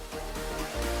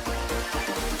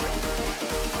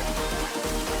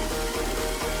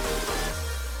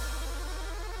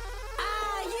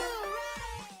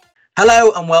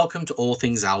Hello and welcome to All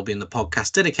Things Albion, the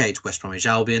podcast dedicated to West Bromwich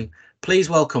Albion.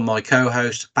 Please welcome my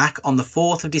co-host back on the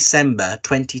 4th of December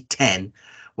 2010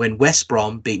 when West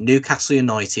Brom beat Newcastle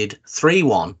United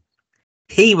 3-1.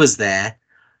 He was there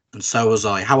and so was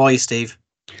I. How are you, Steve?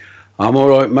 I'm all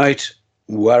right, mate.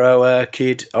 Where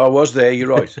kid? I was there, you're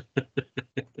right.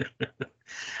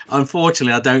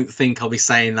 Unfortunately, I don't think I'll be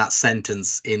saying that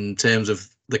sentence in terms of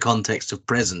the context of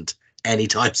present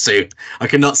anytime soon. I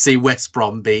cannot see West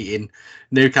Brom beating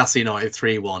Newcastle United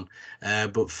 3-1.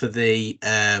 But for the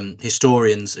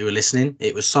historians who are listening,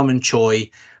 it was Simon Choi,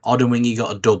 Odemwingie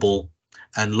got a double,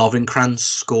 and Lovenkrands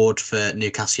scored for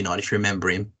Newcastle United, if you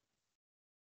remember him.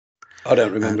 I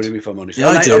don't remember him, if I'm honest. Yeah,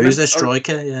 I do. He's a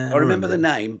striker. I remember the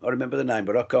name,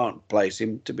 but I can't place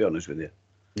him, to be honest with you.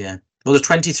 Yeah. Well, there's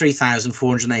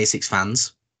 23,486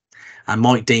 fans, and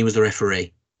Mike Dean was the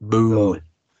referee. Boo.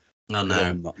 Oh,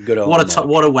 no. Good on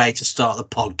what a way to start the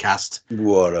podcast.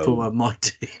 What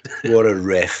a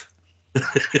ref.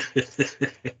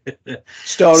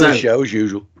 Star of the show, as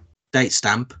usual. Date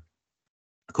stamp.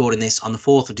 Recording this on the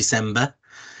 4th of December.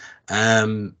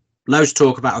 Loads to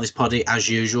talk about on this poddy, as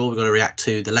usual. We've got to react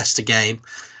to the Leicester game.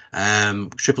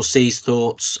 Triple C's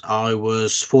thoughts. I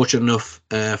was fortunate enough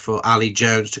for Ali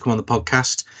Jones to come on the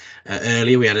podcast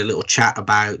earlier. We had a little chat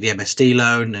about the MSD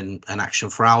loan and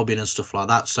Action for Albion and stuff like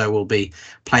that. So we'll be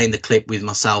playing the clip with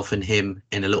myself and him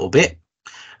in a little bit.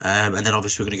 And then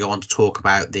obviously we're going to go on to talk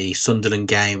about the Sunderland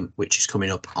game, which is coming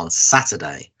up on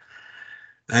Saturday.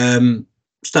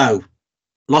 So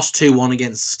lost 2-1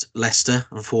 against Leicester,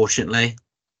 unfortunately.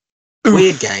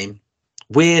 Weird game.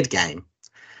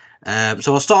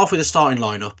 So I'll start off with the starting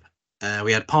lineup.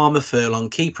 We had Palmer, Furlong,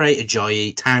 Kipre,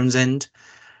 Ajayi, Townsend,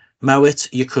 Mowat,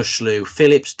 Yakushlu,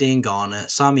 Phillips, Diangana,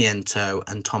 Sarmiento,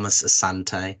 and Thomas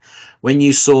Asante. When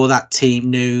you saw that team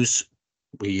news,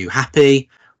 were you happy?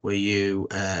 Were you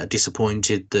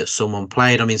disappointed that someone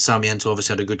played? I mean, Sarmiento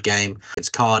obviously had a good game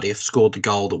against Cardiff, scored the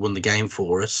goal that won the game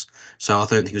for us. So I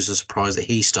don't think it was a surprise that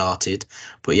he started.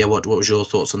 But yeah, what was your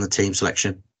thoughts on the team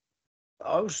selection?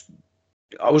 I was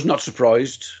not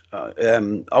surprised.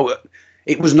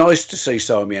 It was nice to see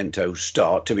Sarmiento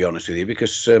start, to be honest with you,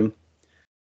 because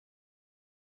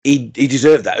he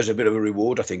deserved that as a bit of a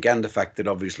reward, I think, and the fact that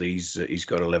obviously he's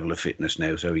got a level of fitness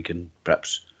now, so he can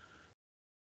perhaps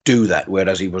do that,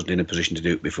 whereas he wasn't in a position to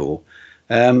do it before.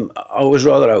 I was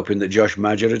rather hoping that Josh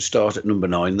Madger had started at number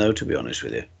 9, though, to be honest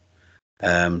with you.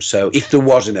 So if there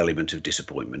was an element of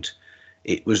disappointment,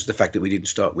 it was the fact that we didn't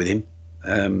start with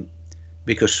him,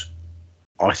 because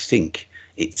I think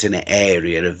it's an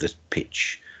area of the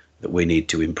pitch that we need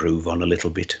to improve on a little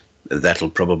bit.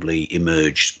 That'll probably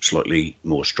emerge slightly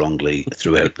more strongly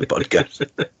throughout the podcast.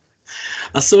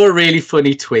 I saw a really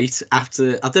funny tweet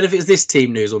after, I don't know if it was this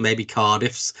team news or maybe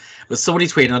Cardiff's, but somebody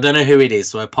tweeted, I don't know who it is,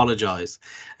 so I apologise.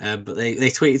 But they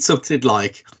tweeted something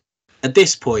like, at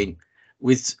this point,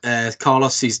 with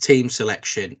Carlos's team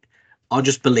selection, I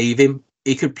just believe him.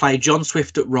 He could play John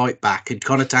Swift at right back and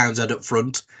Connor Townsend up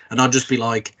front, and I'd just be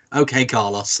like, okay,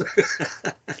 Carlos.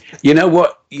 You know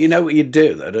what you'd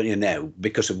do, though, don't you, now,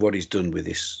 because of what he's done with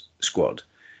this squad,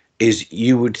 is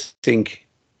you would think,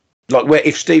 like, where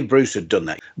if Steve Bruce had done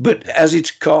that, but as it's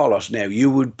Carlos now,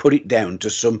 you would put it down to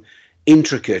some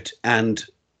intricate and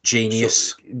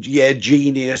genius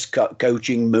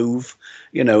coaching move,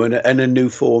 and a new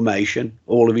formation,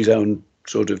 all of his own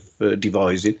sort of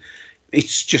devising.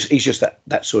 He's just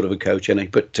that sort of a coach, isn't he?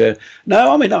 But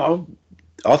no, I mean, I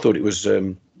thought it was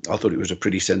a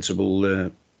pretty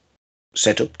sensible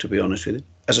setup, to be honest with you.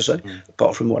 As I say,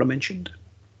 apart from what I mentioned.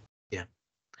 Yeah.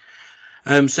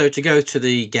 So to go to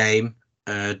the game,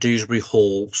 Dewsbury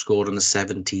Hall scored on the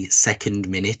 72nd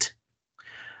minute.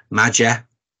 Madger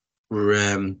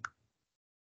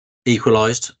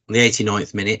equalised on the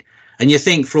 89th minute, and you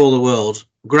think for all the world,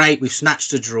 great, we've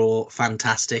snatched a draw,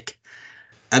 fantastic.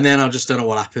 And then I just don't know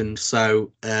what happened. So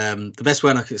the best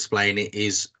way I can explain it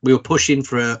is we were pushing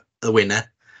for a winner.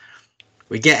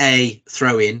 We get a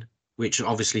throw in, which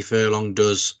obviously Furlong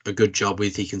does a good job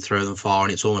with. He can throw them far,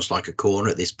 and it's almost like a corner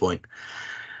at this point.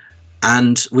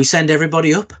 And we send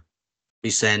everybody up. We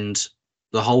send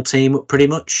the whole team up pretty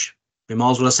much. We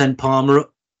might as well have sent Palmer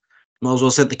up. Might as well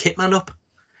have sent the kitman up.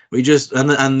 We just and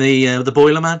the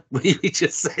boiler man. We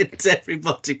just sent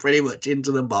everybody pretty much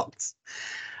into the box.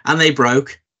 And they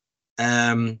broke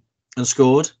and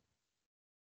scored.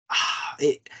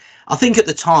 I think at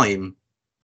the time,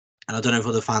 and I don't know if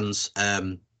other fans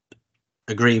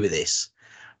agree with this,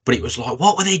 but it was like,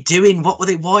 what were they doing?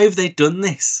 Why have they done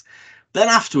this? Then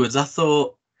afterwards, I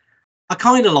thought, I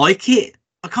kind of like it.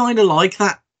 I kind of like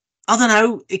that. I don't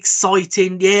know,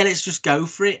 exciting. Yeah, let's just go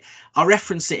for it. I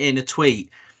referenced it in a tweet.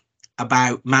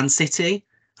 about Man City,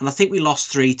 and I think we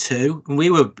lost 3-2, and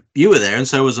you were there, and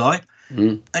so was I.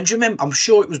 Mm. And do you remember? I'm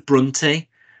sure it was Brunty.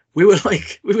 It was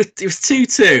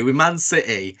 2-2 with Man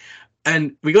City,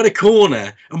 and we got a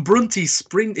corner, and Brunty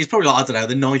sprint. It's probably like, I don't know,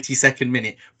 the 92nd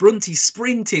minute. Brunty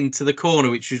sprinting to the corner,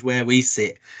 which is where we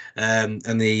sit, and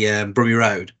the Brummie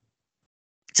Road,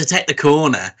 to take the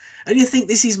corner. And you think,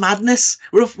 this is madness.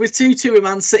 We're 2-2 with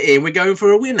Man City, and we're going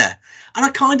for a winner. And I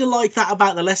kind of like that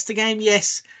about the Leicester game.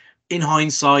 Yes, in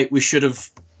hindsight, we should have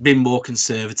been more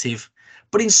conservative,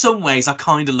 but in some ways, I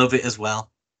kind of love it as well.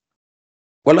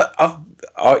 Well,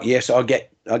 yes, I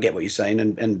get what you're saying,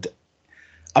 and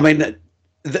I mean,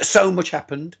 so much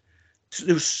happened.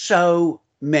 There were so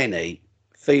many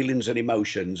feelings and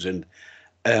emotions, and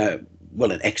and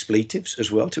expletives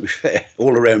as well. To be fair,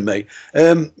 all around me,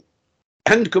 and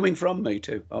coming from me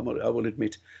too. I will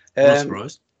admit. Not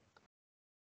surprised.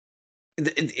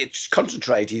 It's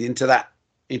concentrated into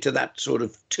that sort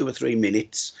of 2 or 3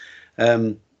 minutes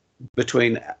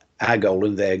between our goal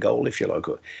and their goal, if you like,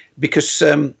 because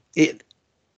the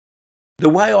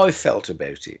way I felt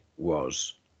about it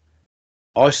was,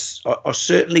 I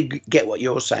certainly get what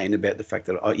you're saying about the fact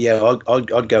that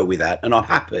I'd go with that, and I'm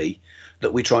happy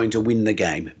that we're trying to win the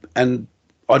game, and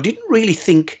I didn't really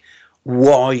think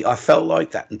why I felt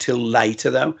like that until later,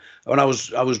 though, when I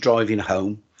was driving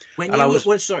home.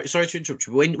 Sorry to interrupt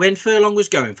you. When Furlong was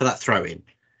going for that throw-in,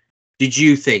 did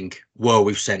you think, "Whoa,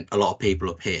 we've sent a lot of people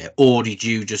up here," or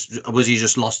was he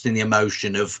just lost in the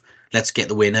emotion of let's get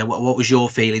the winner? What was your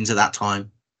feelings at that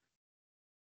time?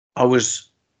 I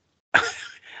was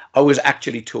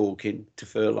actually talking to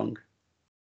Furlong.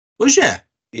 Was you?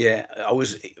 Yeah, I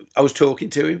was talking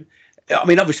to him. I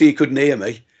mean, obviously he couldn't hear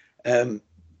me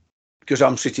because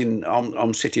I'm sitting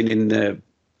in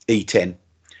E10,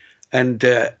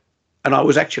 and I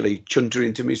was actually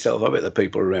chuntering to myself. I bet the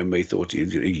people around me thought he'd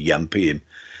yampy him.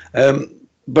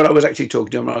 But I was actually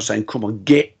talking to him, and I was saying, come on,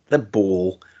 get the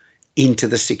ball into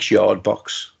the 6-yard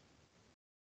box.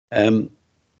 And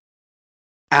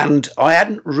I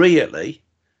hadn't really,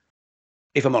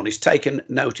 if I'm honest, taken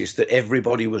notice that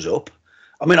everybody was up.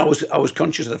 I mean, I was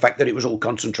conscious of the fact that it was all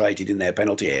concentrated in their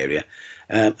penalty area.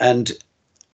 And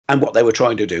what they were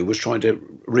trying to do was trying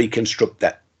to reconstruct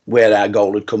that, where our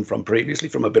goal had come from previously,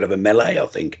 from a bit of a melee, I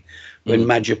think, when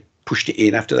Madger pushed it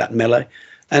in after that melee.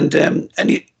 And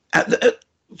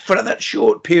for that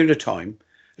short period of time,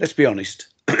 let's be honest,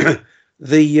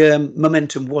 the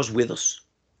momentum was with us.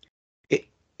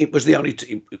 It was the only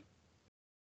team.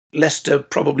 Leicester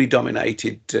probably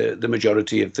dominated the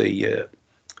majority of the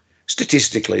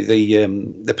statistically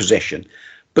the possession,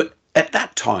 but at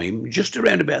that time, just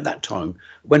around about that time,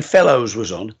 when Fellows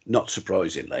was on, not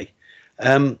surprisingly,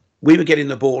 we were getting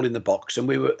the ball in the box, and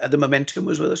the momentum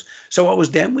was with us. So I was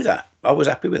down with that. I was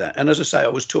happy with that. And as I say, I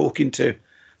was talking to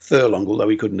Furlong, although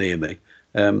he couldn't hear me.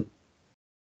 And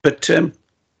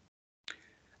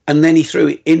then he threw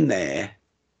it in there,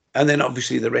 and then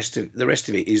obviously the rest of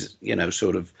it is,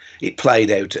 sort of, it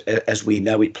played out as we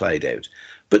know it played out.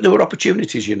 But there were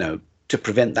opportunities, to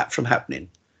prevent that from happening.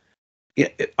 Yeah,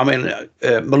 I mean,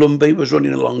 Malumbi was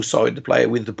running alongside the player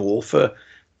with the ball for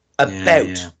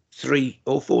about 3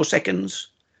 or 4 seconds.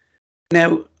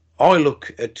 Now, I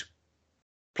look at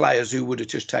players who would have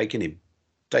just taken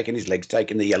his legs,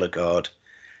 taken the yellow card,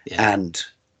 and there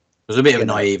was a bit of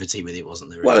naivety with it,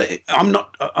 wasn't there? Really? Well,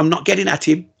 I'm not getting at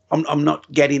him. I'm not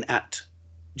getting at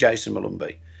Jason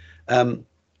Malumbi.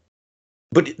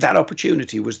 But that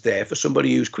opportunity was there for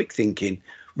somebody who's quick thinking,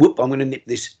 whoop, I'm going to nip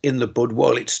this in the bud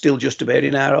while it's still just about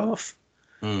in our half.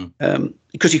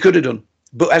 Because he could have done.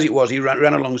 But as it was, he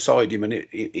ran alongside him, and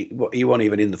he wasn't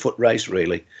even in the foot race,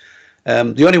 really.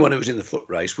 The only one who was in the foot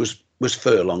race was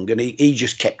Furlong, and he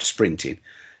just kept sprinting.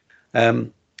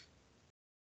 But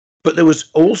there was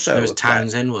also... It was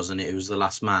Townsend, wasn't it? It was the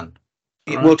last man.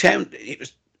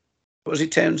 Was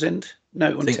it Townsend? No,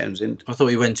 it wasn't Townsend. I thought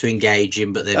he went to engage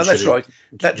him, but then that's right.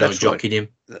 That's jockeyed him.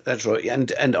 That's right.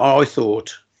 And I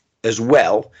thought, as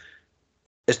well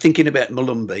as thinking about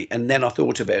Malumbi, and then I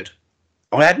thought about,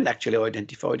 I hadn't actually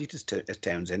identified it as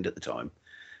Townsend at the time.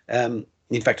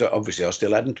 In fact, obviously, I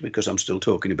still hadn't, because I'm still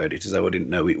talking about it as though I didn't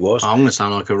know it was. I'm going to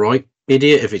sound like a right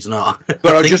idiot if it's not.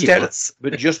 But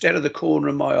just out of the corner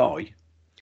of my eye,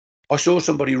 I saw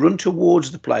somebody run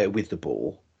towards the player with the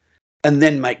ball, and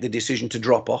then make the decision to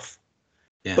drop off.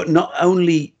 Yeah. But not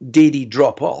only did he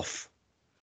drop off,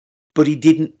 but he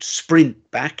didn't sprint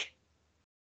back.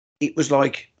 It was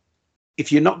like,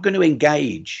 if you're not going to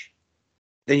engage,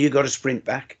 then you've got to sprint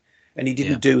back. And he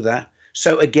didn't do that.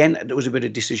 So again, there was a bit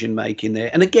of decision making there.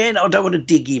 And again, I don't want to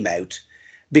dig him out,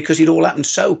 because it all happened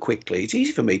so quickly. It's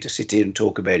easy for me to sit here and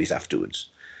talk about it afterwards.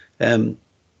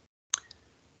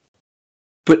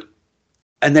 But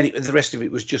and then the rest of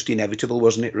it was just inevitable,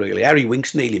 wasn't it? Really, Harry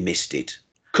Winks nearly missed it.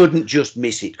 Couldn't just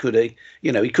miss it, could he?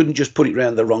 He couldn't just put it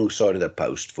round the wrong side of the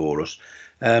post for us.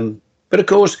 But of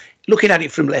course, looking at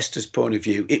it from Leicester's point of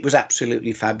view, it was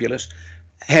absolutely fabulous.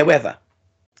 However,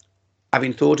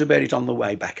 having thought about it on the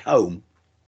way back home,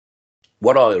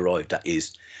 what I arrived at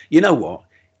is, you know what?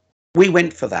 We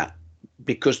went for that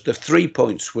because the 3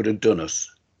 points would have done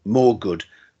us more good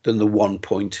than the 1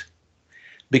 point.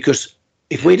 Because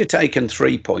if we'd have taken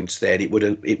 3 points there, it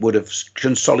would have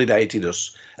consolidated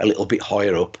us a little bit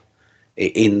higher up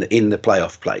in the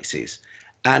playoff places,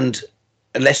 and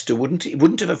Leicester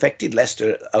wouldn't have affected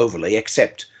Leicester overly,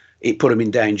 except it put them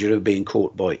in danger of being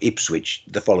caught by Ipswich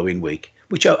the following week.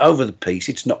 Which over the piece,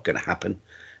 it's not going to happen.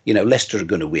 Leicester are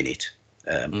going to win it.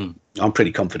 I'm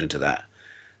pretty confident of that.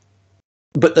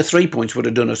 But the 3 points would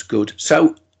have done us good.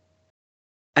 So,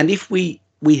 and if we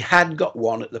had got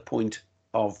one at the point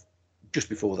of just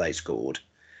before they scored.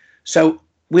 So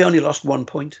we only lost 1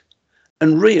 point.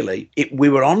 And really, we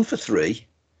were on for 3,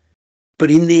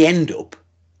 but in the end up,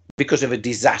 because of a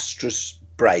disastrous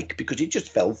break, because it just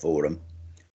fell for them,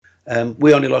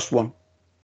 we only lost 1.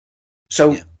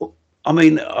 So, yeah. I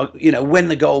mean, when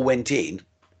the goal went in,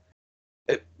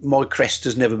 my crest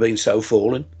has never been so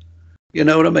fallen. You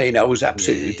know what I mean? I was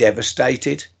absolutely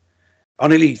devastated. I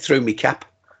nearly threw my cap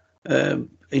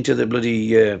into the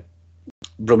bloody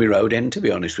Brummy Road end, to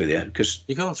be honest with you, because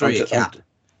you can't throw your cap.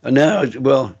 No,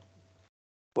 well,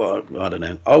 I don't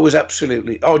know. I was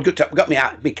absolutely. I got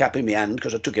my cap in my hand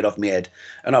because I took it off my head,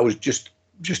 and I was just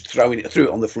threw it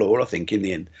on the floor. I think in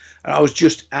the end, and I was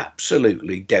just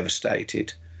absolutely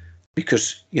devastated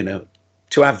because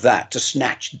to have that, to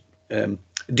snatch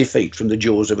defeat from the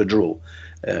jaws of a draw,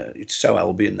 it's so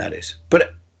Albion, that is.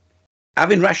 But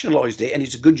having rationalised it, and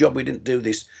it's a good job we didn't do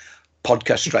this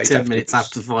podcast straight 10 minutes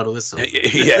after the final whistle.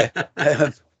 Yeah.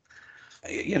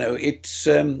 It's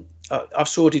I've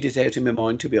sorted it out in my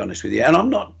mind, to be honest with you, and I'm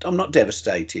not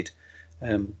devastated.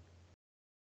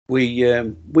 We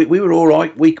were all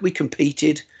right. We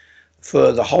competed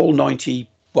for the whole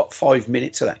 5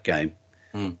 minutes of that game.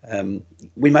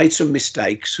 We made some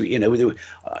mistakes. In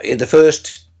the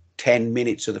first 10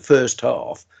 minutes of the first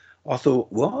half, I thought,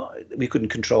 we couldn't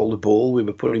control the ball. We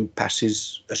were putting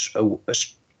passes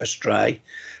astray,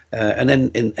 and then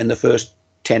in the first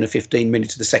 10 or 15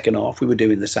 minutes of the second half, we were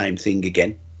doing the same thing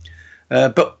again.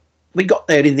 But we got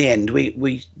there in the end.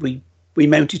 We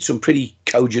mounted some pretty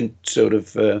cogent sort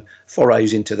of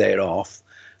forays into their half.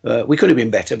 We could have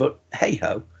been better, but hey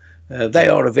ho, they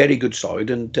are a very good side,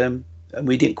 and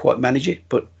we didn't quite manage it.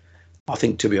 But I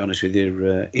think, to be honest with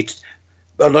you, it's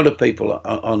a lot of people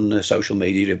on social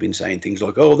media have been saying things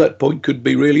like, "Oh, that point could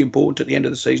be really important at the end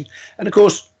of the season," and of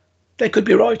course, they could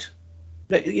be right.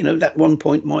 That 1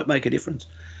 point might make a difference.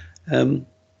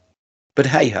 But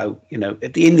hey ho,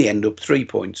 in the end up, 3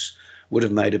 points would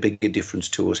have made a bigger difference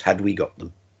to us had we got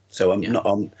them. So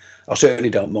I certainly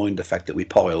don't mind the fact that we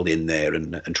piled in there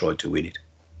and tried to win it.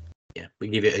 Yeah, we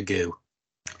give it a go.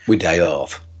 We day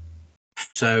off.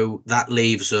 So that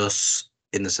leaves us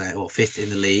in the fifth in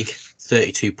the league,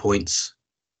 32 points.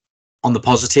 On the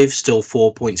positive, still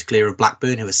 4 points clear of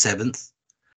Blackburn, who are 7th.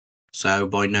 So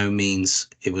by no means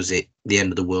the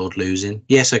end of the world losing.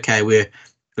 Yes, okay, we're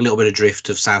a little bit adrift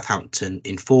of Southampton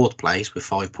in 4th place with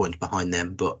 5 points behind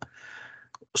them, but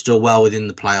still well within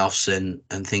the playoffs,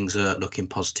 and things are looking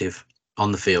positive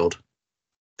on the field.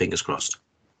 Fingers crossed.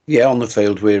 Yeah, on the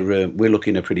field we're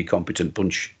looking a pretty competent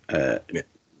bunch,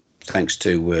 thanks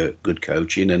to good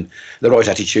coaching and the right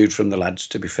attitude from the lads,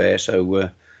 to be fair.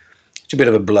 So it's a bit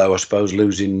of a blow, I suppose,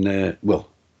 losing. A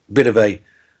bit of a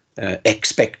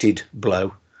expected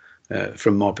blow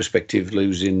from my perspective,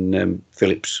 losing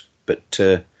Phillips, but.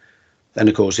 And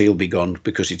of course he'll be gone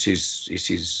because it's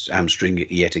his hamstring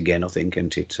yet again, I think,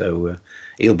 isn't it? So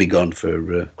he'll be gone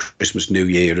for Christmas, New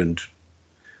Year, and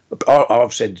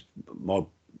I've said my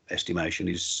estimation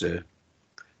is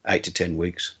 8 to 10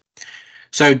 weeks.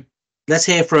 So let's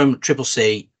hear from Triple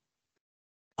C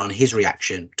on his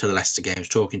reaction to the Leicester games,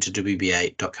 talking to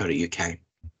WBA.co.uk.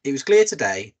 It was clear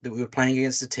today that we were playing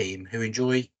against a team who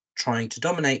enjoy trying to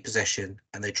dominate possession,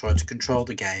 and they try to control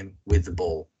the game with the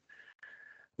ball.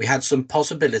 We had some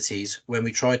possibilities when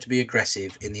we tried to be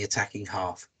aggressive in the attacking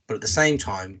half, but at the same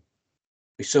time,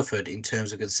 we suffered in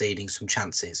terms of conceding some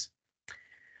chances.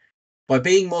 By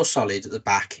being more solid at the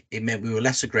back, it meant we were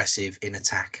less aggressive in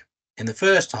attack. In the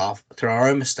first half, through our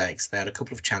own mistakes, they had a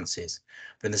couple of chances,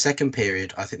 but in the second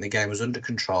period, I think the game was under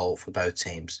control for both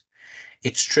teams.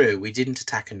 It's true, we didn't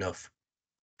attack enough.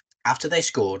 After they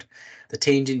scored, the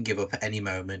team didn't give up at any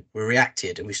moment. We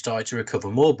reacted and we started to recover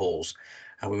more balls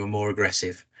and we were more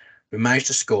aggressive. We managed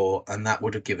to score and that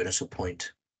would have given us a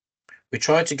point. We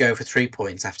tried to go for 3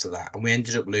 points after that and we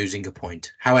ended up losing a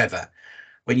point. However,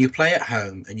 when you play at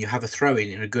home and you have a throw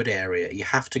in a good area, you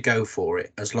have to go for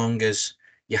it as long as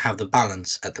you have the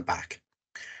balance at the back.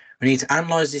 We need to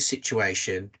analyse this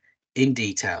situation in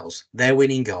details, their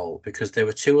winning goal, because there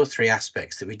were 2 or 3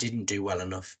 aspects that we didn't do well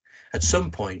enough. At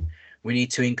some point, we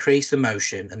need to increase the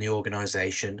motion and the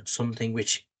organisation, something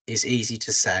which is easy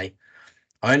to say.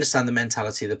 I understand the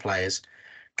mentality of the players.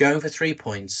 Going for 3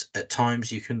 points, at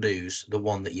times you can lose the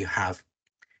one that you have.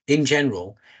 In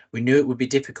general, we knew it would be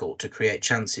difficult to create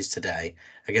chances today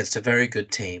against a very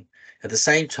good team. At the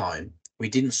same time, we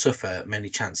didn't suffer many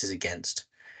chances against.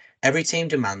 Every team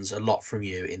demands a lot from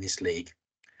you in this league.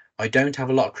 I don't have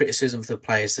a lot of criticism for the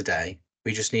players today.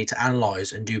 We just need to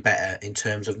analyse and do better in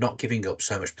terms of not giving up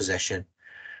so much possession.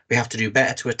 We have to do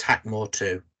better to attack more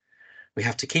too. We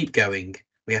have to keep going.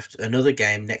 We have another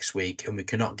game next week and we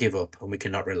cannot give up and we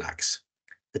cannot relax.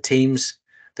 The teams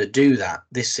that do that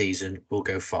this season will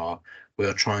go far. We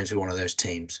are trying to be one of those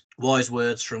teams. Wise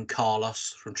words from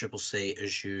Carlos from Triple C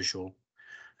as usual.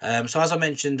 So as I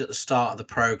mentioned at the start of the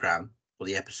programme or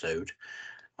the episode,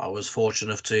 I was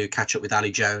fortunate enough to catch up with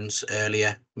Ali Jones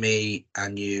earlier. Me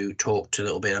and you talked a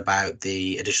little bit about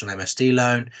the additional MSD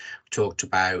loan. We talked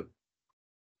about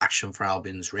Action for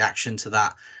Albion's reaction to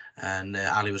that. And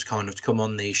Ali was kind enough to come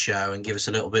on the show and give us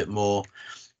a little bit more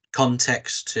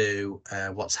context to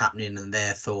what's happening and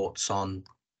their thoughts on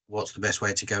what's the best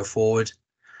way to go forward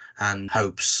and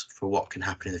hopes for what can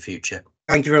happen in the future.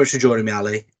 Thank you very much for joining me,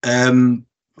 Ali.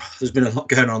 There's been a lot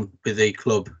going on with the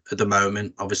club at the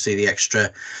moment. Obviously, the additional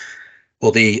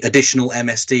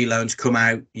MSD loans come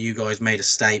out. You guys made a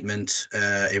statement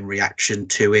in reaction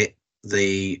to it.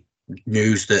 The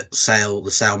news that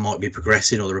the sale might be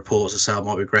progressing, or the reports the sale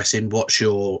might be progressing. What's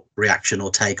your reaction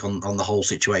or take on the whole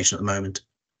situation at the moment?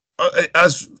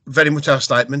 As very much our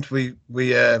statement, we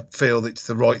feel that it's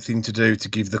the right thing to do to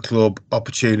give the club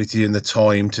opportunity and the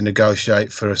time to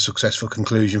negotiate for a successful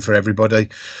conclusion for everybody.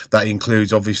 That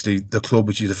includes obviously the club,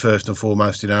 which is the first and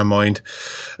foremost in our mind,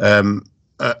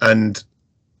 and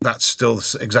that's still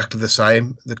exactly the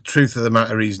same. The truth of the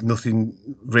matter is nothing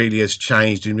really has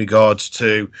changed in regards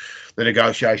to the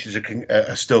negotiations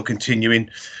are still continuing.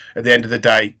 At the end of the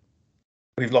day,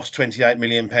 we've lost £28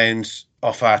 million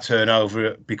off our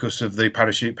turnover because of the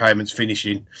parachute payments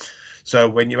finishing. So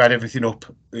when you add everything up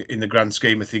in the grand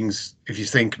scheme of things, if you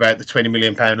think about the £20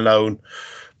 million loan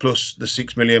plus the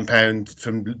 £6 million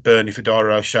from Burnley for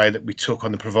Dara O'Shea that we took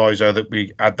on the proviso that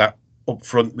we add that up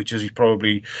front, which as you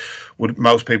probably would,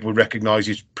 most people would recognise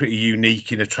is pretty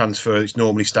unique in a transfer that's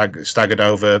normally staggered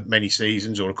over many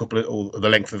seasons or the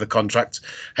length of the contract.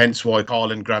 Hence why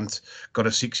Carl and Grant got a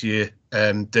 6-year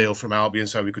deal from Albion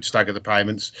so we could stagger the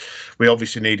payments. We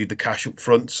obviously needed the cash up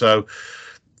front, so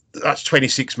that's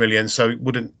 26 million. So it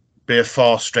wouldn't be a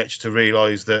far stretch to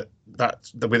realise that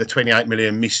with a 28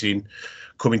 million missing,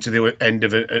 coming to the end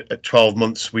of 12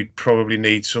 months, we'd probably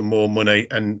need some more money,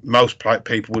 and most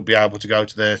people would be able to go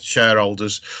to their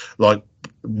shareholders like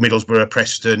Middlesbrough,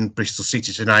 Preston, Bristol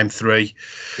City, to name 3.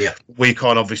 Yeah, we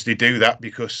can't obviously do that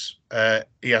because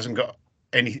he hasn't got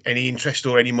any interest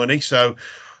or any money. So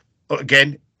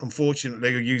again,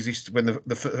 unfortunately, we use this when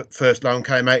the first loan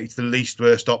came out. It's the least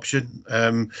worst option.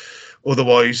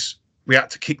 Otherwise, we had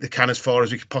to kick the can as far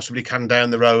as we possibly can down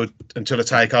the road until a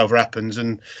takeover happens.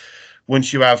 And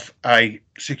once you have a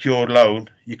secured loan,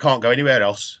 you can't go anywhere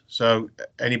else. So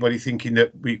anybody thinking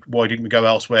that why didn't we go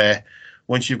elsewhere?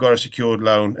 Once you've got a secured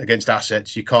loan against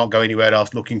assets, you can't go anywhere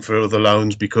else looking for other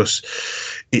loans because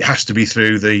it has to be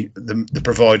through the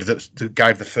provider that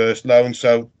gave the first loan.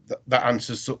 So that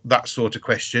answers that sort of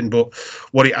question. But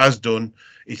what it has done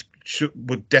is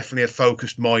would definitely have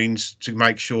focused minds to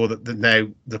make sure that now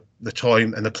the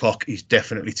time and the clock is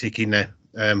definitely ticking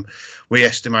now. We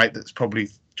estimate that it's probably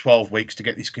 12 weeks to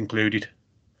get this concluded.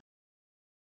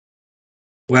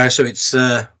 Well, so it's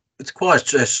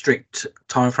quite a strict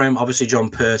time frame. Obviously, John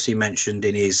Percy mentioned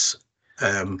in his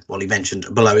he mentioned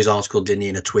below his article, didn't he,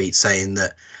 in a tweet saying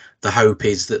that the hope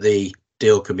is that the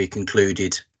deal can be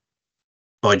concluded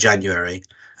by January,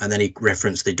 and then he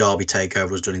referenced the Derby takeover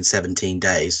was done in 17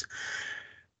 days.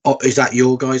 Is that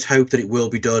your guys' hope that it will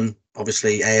be done?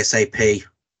 Obviously, ASAP.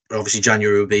 Obviously,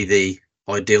 January will be the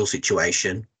ideal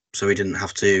situation, so we didn't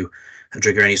have to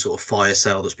trigger any sort of fire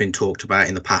sale that's been talked about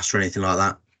in the past or anything like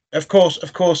that. Of course,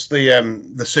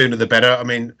 the sooner the better. I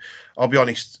mean, I'll be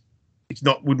honest. it's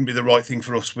not wouldn't be the right thing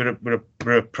for us. We're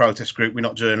a protest group. We're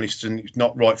not journalists, and it's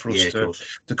not right for us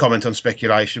to comment on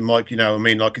speculation, Mike. You know, I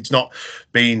mean, like, it's not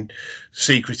being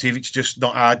secretive. It's just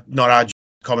not our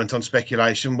comment on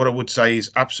speculation. What I would say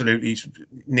is absolutely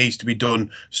it needs to be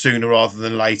done sooner rather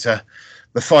than later.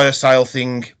 The fire sale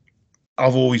thing,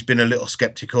 I've always been a little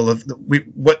sceptical of.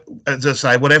 As I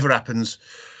say, whatever happens,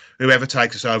 whoever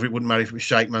takes us over, it wouldn't matter if it was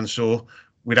Sheikh Mansour.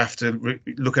 We'd have to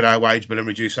look at our wage bill and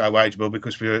reduce our wage bill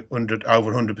because we're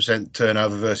over 100%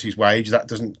 turnover versus wage. That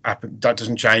doesn't happen. That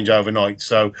doesn't change overnight.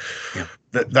 So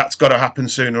that's got to happen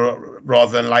sooner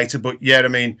rather than later. But yeah, I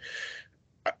mean,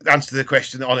 answer to the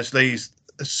question honestly is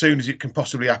as soon as it can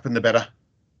possibly happen, the better.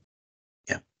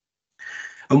 Yeah.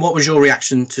 And what was your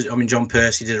reaction to? I mean, John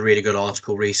Percy did a really good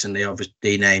article recently.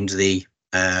 Obviously, named the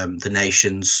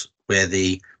nations where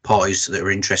the parties that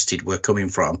were interested were coming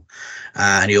from,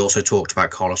 and he also talked about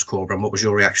Carlos Corberán. What was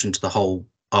your reaction to the whole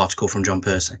article from John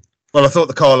Percy? Well, I thought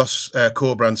the Carlos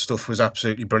Corberán stuff was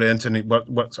absolutely brilliant, and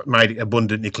what made it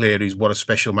abundantly clear is what a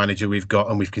special manager we've got,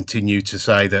 and we've continued to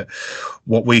say that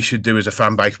what we should do as a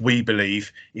fan base, we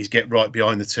believe, is get right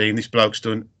behind the team. This bloke's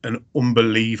done an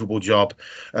unbelievable job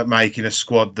at making a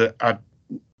squad that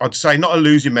I'd say not a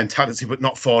losing mentality, but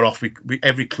not far off. We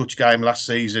every clutch game last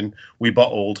season we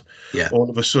bottled. Yeah. All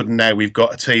of a sudden now we've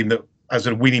got a team that has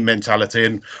a winning mentality.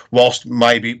 And whilst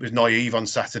maybe it was naive on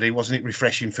Saturday, wasn't it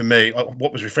refreshing for me?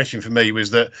 What was refreshing for me was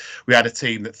that we had a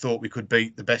team that thought we could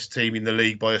beat the best team in the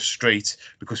league by a street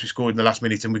because we scored in the last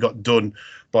minute and we got done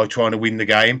by trying to win the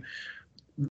game.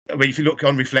 I mean, if you look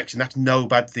on reflection, that's no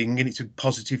bad thing, and it's a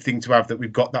positive thing to have that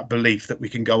we've got that belief that we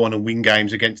can go on and win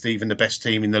games against even the best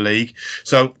team in the league.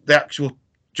 So the actual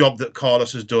job that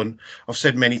Carlos has done, I've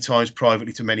said many times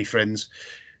privately to many friends,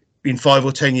 in 5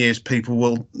 or 10 years, people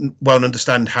won't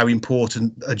understand how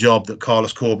important a job that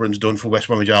Carlos Corberán's done for West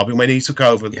Bromwich Albion. When he took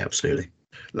over, absolutely.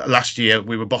 Last year,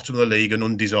 we were bottom of the league and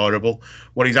undesirable.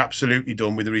 What he's absolutely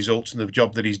done with the results and the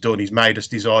job that he's done, he's made us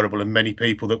desirable, and many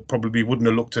people that probably wouldn't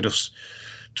have looked at us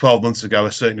 12 months ago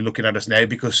are certainly looking at us now,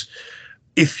 because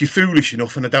if you're foolish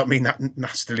enough, and I don't mean that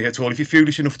nastily at all, if you're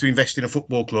foolish enough to invest in a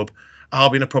football club,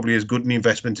 Albion are probably as good an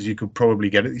investment as you could probably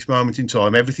get at this moment in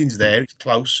time. Everything's there, it's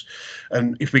close,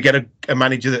 and if we get a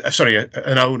manager,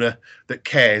 an owner that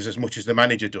cares as much as the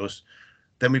manager does,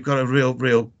 then we've got a real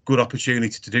good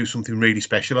opportunity to do something really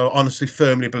special. I honestly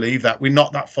firmly believe that. We're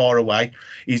not that far away.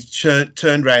 He's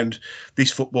turned around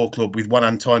this football club with one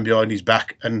hand tied behind his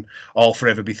back, and I'll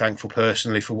forever be thankful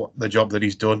personally for the job that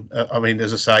he's done. I mean,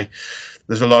 as I say,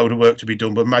 there's a load of work to be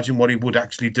done, but imagine what he would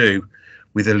actually do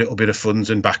with a little bit of funds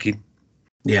and backing.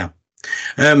 Yeah.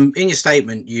 In your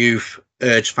statement, you've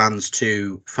urged fans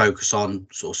to focus on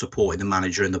sort of supporting the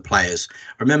manager and the players.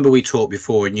 I remember we talked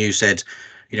before and you said,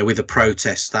 you know, with the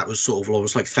protests, that was sort of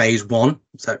almost like phase one.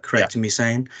 Is that correct in me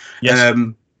saying? Yes.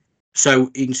 So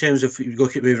in terms of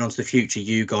moving on to the future,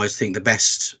 you guys think the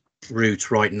best route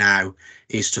right now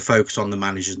is to focus on the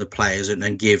managers and the players, and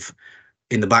then give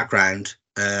in the background,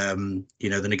 you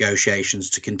know, the negotiations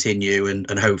to continue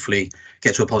and hopefully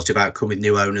get to a positive outcome with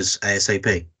new owners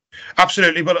ASAP?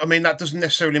 Absolutely. But I mean, that doesn't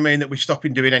necessarily mean that we're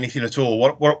stopping doing anything at all.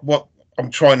 What I'm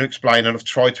trying to explain, and I've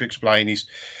tried to explain, is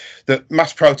that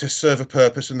mass protests serve a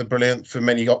purpose and they're brilliant for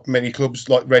many clubs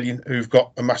like Reading, who've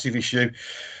got a massive issue.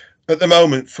 At the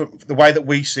moment, from the way that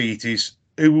we see it, is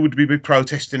who would we be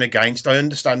protesting against? I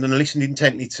understand, and I listened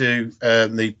intently to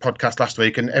the podcast last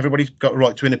week, and everybody's got a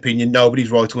right to an opinion.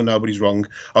 Nobody's right or nobody's wrong.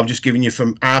 I'm just giving you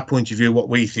from our point of view what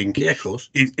we think. Yeah, of course.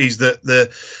 Is that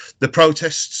the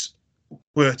protests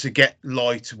were to get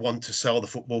Lie to want to sell the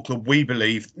football club. We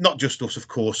believe, not just us, of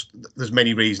course, there's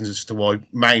many reasons as to why,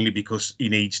 mainly because he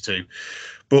needs to.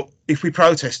 But if we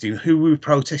protest him, who are we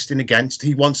protesting against?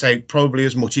 He wants out probably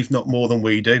as much, if not more, than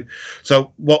we do.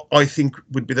 So what I think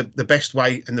would be the best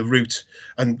way and the route,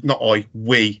 and not I,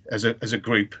 we as a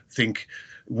group think,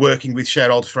 working with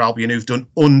shareholders for Albion who've done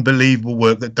unbelievable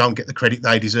work that don't get the credit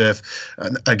they deserve.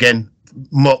 And again,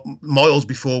 miles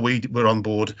before we were on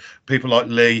board, people like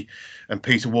Lee and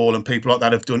Peter Wall and people like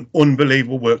that have done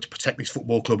unbelievable work to protect this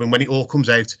football club. And when it all comes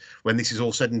out, when this is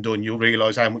all said and done, you'll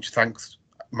realise how much thanks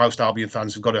most Albion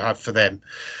fans have got to have for them.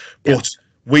 But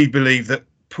we believe that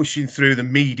pushing through the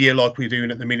media like we're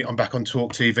doing at the minute, I'm back on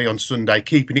Talk TV on Sunday,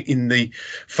 keeping it in the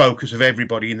focus of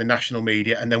everybody in the national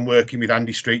media, and then working with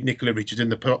Andy Street, Nicola Richards in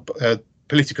the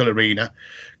political arena,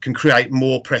 can create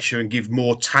more pressure and give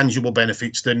more tangible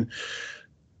benefits than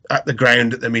at the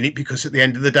ground at the minute. Because at the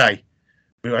end of the day,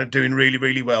 we're doing really,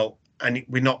 really well, and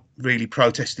we're not really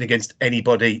protesting against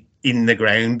anybody in the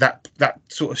ground. That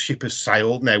sort of ship has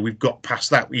sailed now. We've got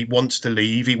past that. He wants to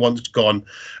leave, he wants gone,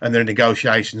 and there are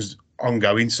negotiations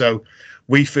ongoing. So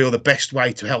we feel the best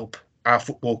way to help our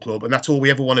football club, and that's all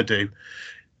we ever want to do,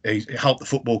 is help the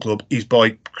football club, is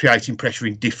by creating pressure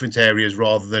in different areas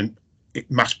rather than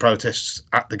mass protests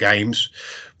at the games.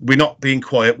 We're not being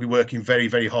quiet. We're working very,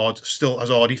 very hard, still as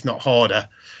hard, if not harder,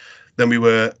 than we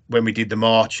were when we did the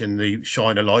march and the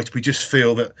shine a light. We just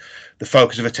feel that the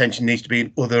focus of attention needs to be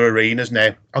in other arenas now.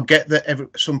 I get that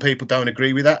some people don't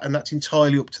agree with that, and that's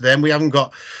entirely up to them. We haven't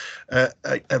got a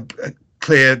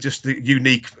clear, just the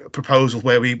unique proposal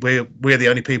where we're the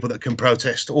only people that can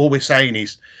protest. All we're saying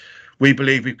is we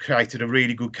believe we've created a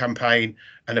really good campaign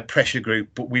and a pressure group,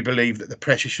 but we believe that the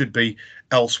pressure should be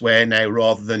elsewhere now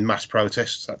rather than mass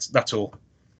protests. That's all.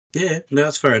 Yeah, no,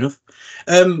 that's fair enough.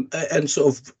 And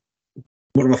sort of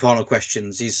one of my final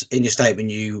questions is, in your statement,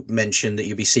 you mentioned that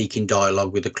you'll be seeking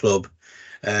dialogue with the club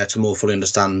to more fully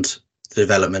understand the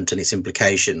development and its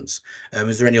implications.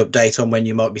 Is there any update on when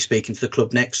you might be speaking to the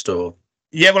club next, or?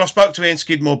 Yeah, well, I spoke to Ian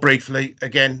Skidmore briefly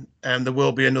again, and there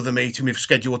will be another meeting. We've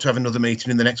scheduled to have another meeting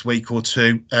in the next week or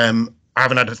two. I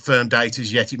haven't had a firm date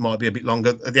as yet. It might be a bit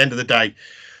longer. At the end of the day,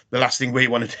 the last thing we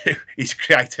want to do is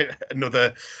create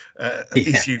another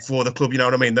issue for the club. You know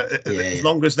what I mean? As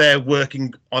long as they're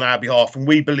working on our behalf, and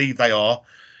we believe they are,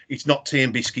 it's not tea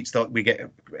and biscuits that we get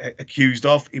accused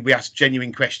of. We ask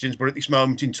genuine questions, but at this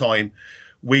moment in time,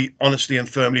 we honestly and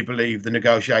firmly believe the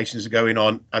negotiations are going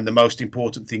on, and the most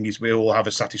important thing is we all have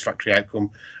a satisfactory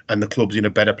outcome, and the club's in a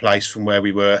better place from where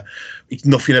we were. It's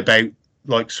nothing about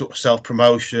like sort of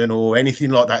self-promotion or anything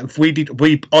like that.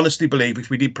 We honestly believe if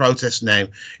we did protest now,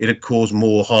 it'd cause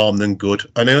more harm than good.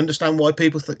 And I understand why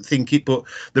people think it, but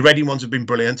the Reading ones have been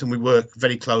brilliant, and we work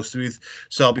very closely with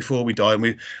Sell Before We Die,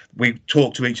 and we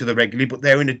talk to each other regularly. But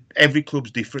every club's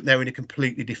different. They're in a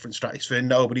completely different stratosphere.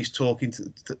 Nobody's talking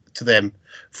to them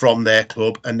from their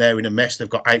club, and they're in a mess. They've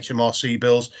got HMRC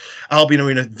bills. Albion are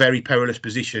in a very perilous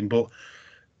position, but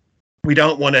we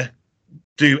don't want to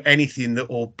do anything that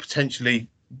will potentially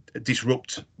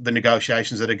disrupt the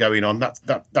negotiations that are going on.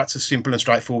 That's as simple and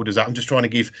straightforward as that. I'm just trying to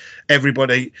give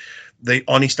everybody the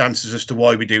honest answers as to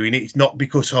why we're doing it. It's not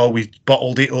because we've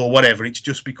bottled it or whatever. It's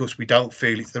just because we don't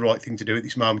feel it's the right thing to do at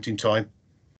this moment in time.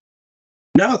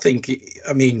 No,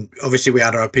 I mean, obviously we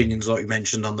had our opinions, like you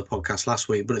mentioned on the podcast last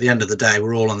week, but at the end of the day,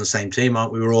 we're all on the same team,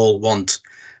 aren't we? We all want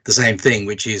the same thing,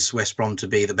 which is West Brom to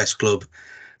be the best club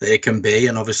that it can be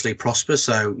and obviously prosper.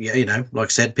 So, yeah, you know, like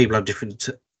I said, people have different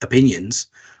opinions,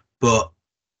 but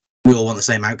we all want the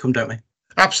same outcome, don't we?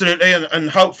 Absolutely, and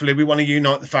hopefully we want to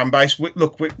unite the fan base.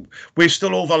 We're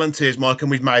still all volunteers, Mike,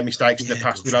 and we've made mistakes in the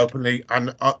past. We've openly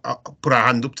and put our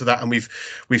hand up to that, and we've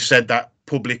said that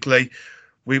publicly.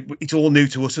 It's all new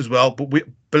to us as well, but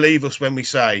believe us when we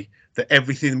say that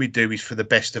everything we do is for the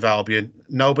best of Albion.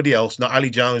 Nobody else, not Ali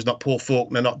Jones, not Paul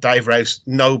Faulkner, not Dave Rouse,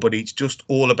 nobody. It's just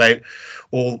all about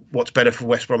what's better for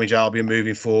West Bromwich Albion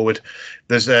moving forward.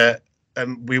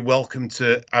 We're welcome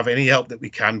to have any help that we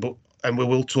can, and we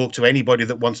will talk to anybody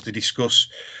that wants to discuss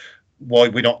why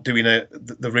we're not doing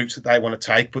the routes that they want to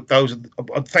take. But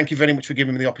thank you very much for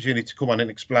giving me the opportunity to come on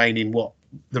and explaining what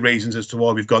the reasons as to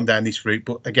why we've gone down this route.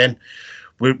 But again,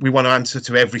 we want to answer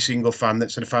to every single fan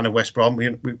that's a fan of West Brom.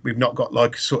 We've not got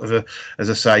like sort of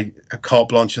a carte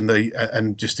blanche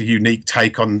and just a unique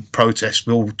take on protest.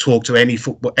 We'll talk to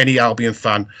any Albion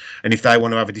fan, and if they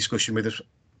want to have a discussion with us,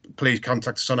 please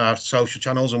contact us on our social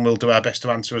channels, and we'll do our best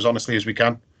to answer as honestly as we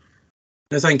can.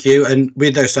 No, thank you. And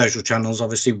with those social channels,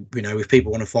 obviously, you know, if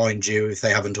people want to find you, if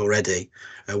they haven't already,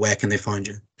 where can they find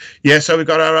you? Yeah, so we've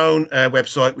got our own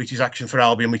website, which is Action for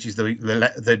Albion, which is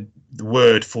the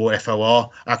word for FOR,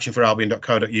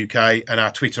 actionforalbion.co.uk, and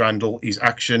our Twitter handle is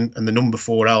Action and the number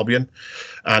 4 Albion,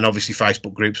 and obviously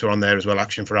Facebook groups are on there as well,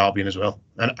 Action for Albion as well,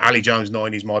 and Ali Jones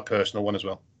 9 is my personal one as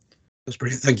well. That's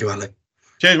brilliant. Thank you, Ali.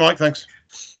 Cheers, Mike. Thanks.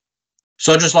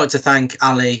 So I'd just like to thank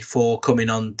Ali for coming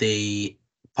on the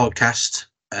podcast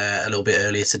a little bit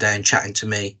earlier today and chatting to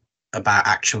me about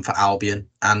Action for Albion.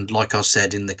 And like I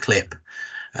said in the clip,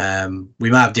 we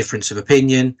may have difference of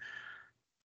opinion,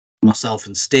 myself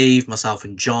and Steve, myself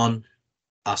and John,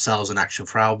 ourselves and Action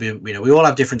for Albion. You know, we all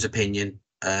have different opinion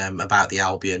about the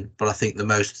Albion, but I think the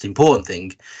most important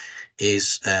thing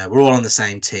is we're all on the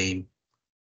same team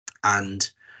and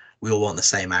we all want the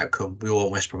same outcome. We all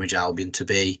want West Bromwich Albion to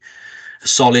be a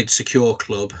solid, secure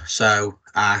club, so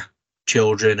our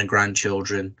children and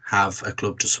grandchildren have a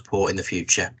club to support in the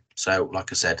future. So,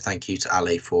 like I said, thank you to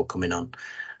Ali for coming on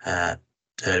a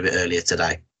bit earlier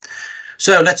today.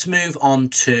 So let's move on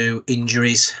to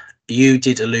injuries. You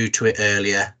did allude to it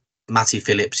earlier. Matty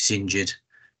Phillips is injured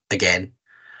again.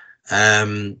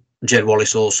 Jed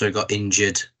Wallace also got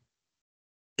injured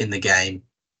in the game.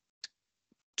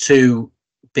 2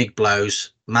 big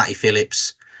blows. Matty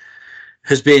Phillips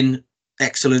has been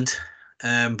excellent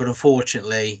but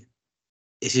unfortunately,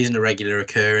 this isn't a regular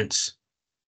occurrence.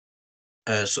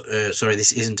 Sorry,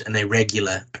 this isn't an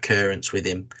irregular occurrence with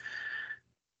him.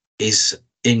 His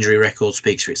injury record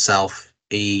speaks for itself.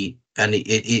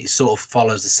 It sort of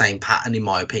follows the same pattern, in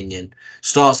my opinion.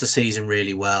 Starts the season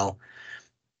really well.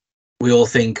 We all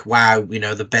think, wow,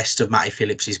 the best of Matty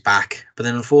Phillips is back. But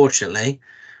then, unfortunately,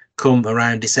 come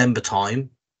around December time,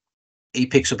 he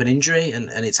picks up an injury, and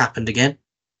it's happened again.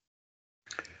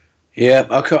 Yeah,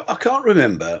 I can't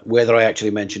remember whether I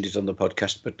actually mentioned it on the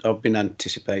podcast, but I've been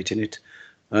anticipating it.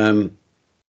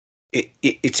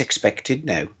 It's expected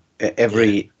now.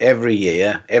 Every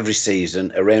year, every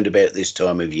season, around about this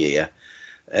time of year,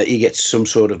 he gets some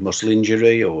sort of muscle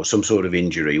injury or some sort of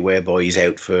injury whereby he's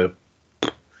out for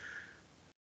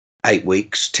 8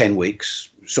 weeks, 10 weeks,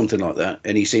 something like that,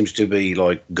 and he seems to be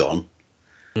like gone.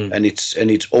 And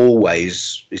it's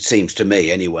always, it seems to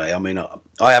me anyway. I mean,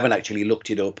 I haven't actually looked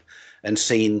it up and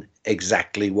seen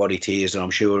exactly what it is, and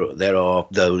I'm sure there are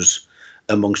those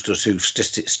amongst us who've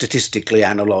statistically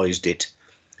analysed it,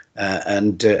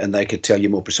 and they could tell you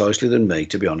more precisely than me,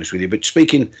 to be honest with you. But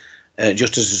speaking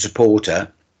just as a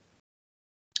supporter,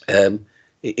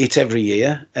 it's every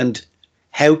year, and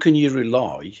how can you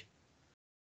rely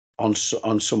on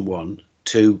someone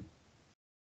to?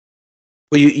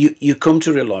 Well, you come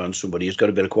to rely on somebody who's got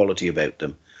a bit of quality about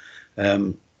them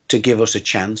to give us a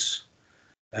chance,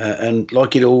 and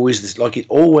like it always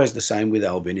the same with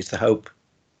Albion. It's the hope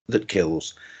that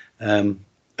kills, and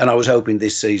I was hoping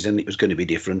this season it was going to be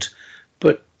different.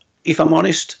 But if I'm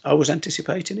honest, I was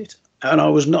anticipating it, and I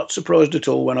was not surprised at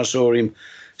all when I saw him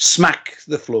smack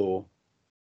the floor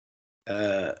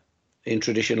in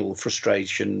traditional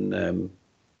frustration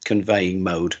conveying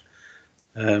mode.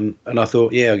 And I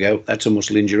thought, yeah, I go, that's a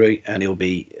muscle injury, and he'll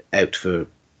be out for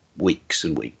weeks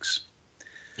and weeks.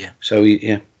 Yeah. So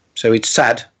it's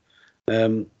sad,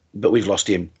 but we've lost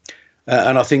him,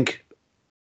 and I think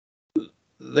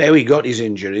there he got his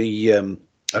injury. And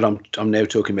I'm now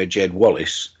talking about Jed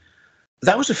Wallace.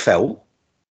 That was a foul.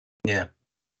 Yeah.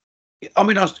 I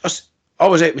mean, I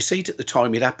was out my seat at the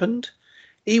time it happened.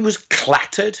 He was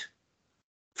clattered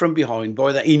from behind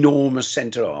by that enormous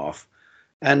centre half,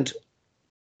 and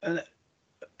I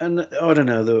don't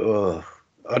know.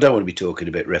 I don't want to be talking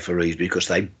about referees because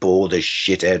they bore the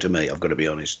shit out of me. I've got to be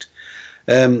honest.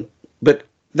 But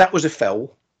that was a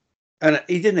foul, and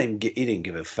he didn't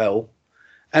give a foul.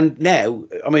 And now,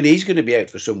 I mean, he's going to be out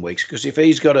for some weeks because if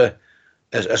he's got a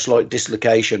slight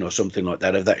dislocation or something like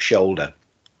that of that shoulder,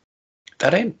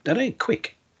 that ain't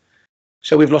quick.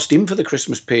 So we've lost him for the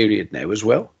Christmas period now as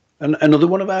well. And another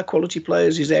one of our quality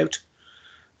players is out,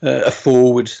 a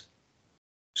forward.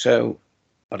 So,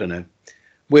 I don't know.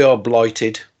 We are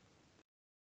blighted,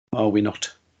 are we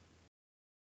not?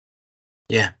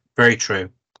 Yeah, very true.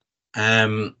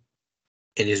 It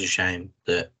is a shame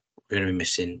that we're going to be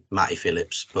missing Matty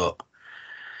Phillips,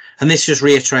 and this just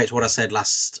reiterates what I said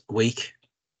last week.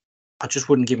 I just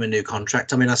wouldn't give him a new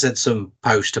contract. I mean, I said some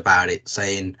post about it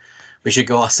saying we should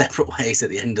go our separate ways at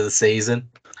the end of the season.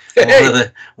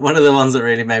 One of the ones that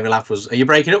really made me laugh was, "Are you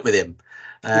breaking up with him?"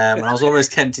 And I was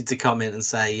almost tempted to comment and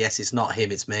say, "Yes, it's not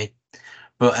him, it's me."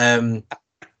 But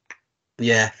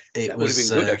yeah, that would have been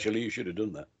good. Actually, you should have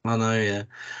done that. I know, yeah,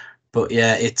 but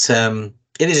yeah, it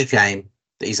is a shame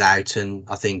that he's out, and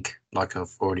I think, like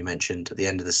I've already mentioned, at the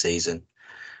end of the season,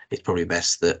 it's probably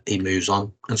best that he moves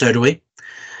on, and so do we.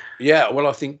 Yeah, well,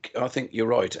 I think you're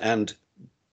right, and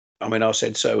I mean, I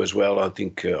said so as well. I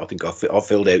think I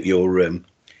filled out your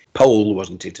poll,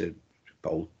 wasn't it? A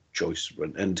poll choice,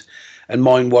 and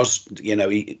mine was,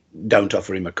 don't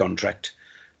offer him a contract,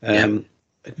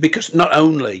 because not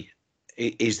only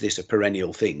is this a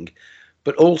perennial thing,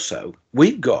 but also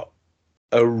we've got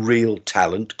a real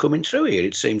talent coming through here.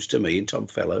 It seems to me in Tom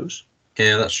Fellows.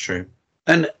 Yeah, that's true.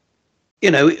 And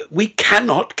we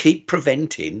cannot keep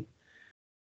preventing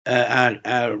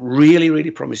our really,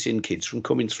 really promising kids from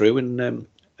coming through and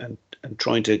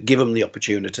trying to give them the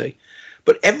opportunity.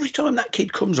 But every time that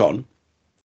kid comes on,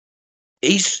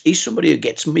 he's somebody who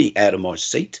gets me out of my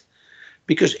seat,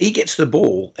 because he gets the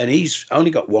ball and he's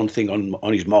only got one thing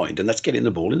on his mind, and that's getting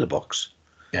the ball in the box.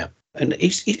 Yeah. And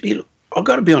I've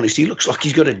got to be honest, he looks like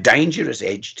he's got a dangerous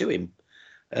edge to him.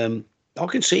 I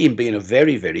can see him being a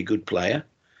very, very good player.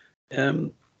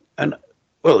 And,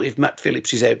 well, if Matt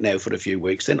Phillips is out now for a few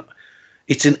weeks, then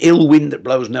it's an ill wind that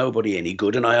blows nobody any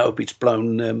good, and I hope it's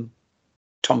blown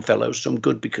Tom Fellows some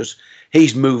good, because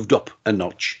he's moved up a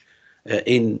notch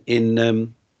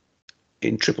in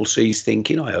Triple C's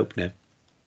thinking, I hope now.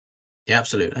 Yeah,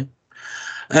 absolutely.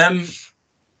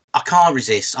 I can't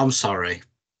resist. I'm sorry,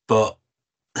 but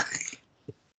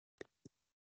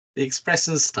The Express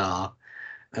and Star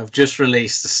have just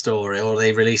released a story, or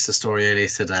they released a story earlier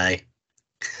today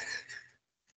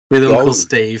with Uncle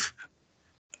Steve.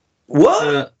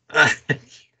 What?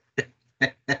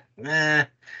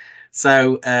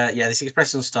 This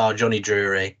Express and Star, Johnny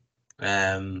Drury,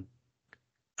 I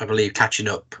believe catching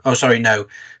up. Oh, sorry, no.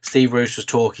 Steve Bruce was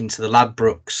talking to the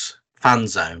Ladbrokes fan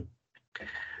zone.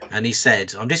 And he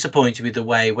said, I'm disappointed with the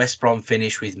way West Brom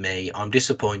finished with me. I'm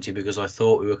disappointed because I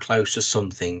thought we were close to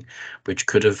something which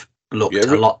could have looked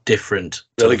a lot different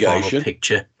to the final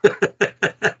picture.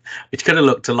 Which could have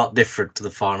looked a lot different to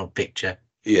the final picture.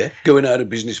 Yeah, going out of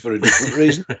business for a different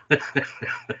reason.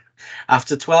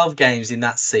 After 12 games in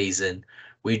that season,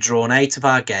 we'd drawn 8 of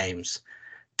our games.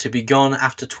 To be gone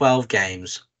after 12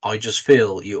 games, I just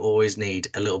feel you always need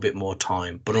a little bit more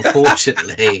time. But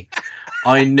unfortunately,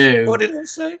 I knew. What did I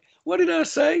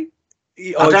say?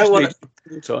 I don't want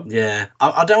to. Yeah,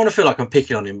 I don't want to feel like I'm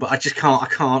picking on him, but I just can't. I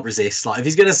can't resist. Like if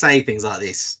he's going to say things like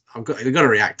this, we've got to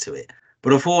react to it.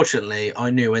 But unfortunately,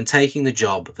 I knew when taking the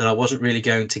job that I wasn't really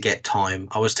going to get time.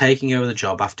 I was taking over the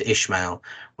job after Ishmael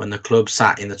when the club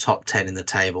sat in the top 10 in the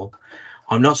table.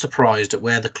 I'm not surprised at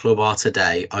where the club are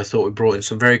today. I thought we brought in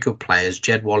some very good players,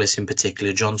 Jed Wallace in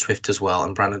particular, John Swift as well,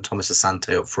 and Brandon Thomas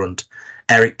Asante up front,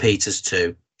 Eric Peters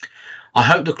too. I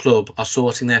hope the club are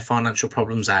sorting their financial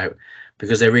problems out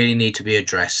because they really need to be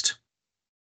addressed.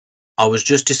 I was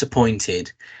just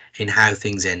disappointed in how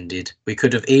things ended. We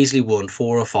could have easily won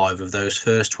 4 or 5 of those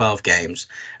first 12 games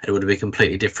and it would have been a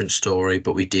completely different story,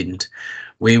 but we didn't.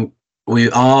 We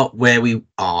are where we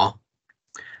are,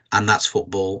 and that's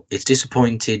football. It's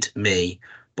disappointed me,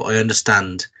 but I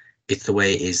understand it's the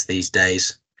way it is these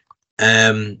days.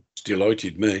 It's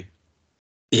delighted me.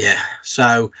 Yeah.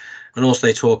 So, and also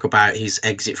they talk about his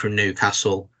exit from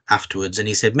Newcastle afterwards, and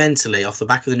he said mentally off the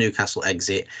back of the Newcastle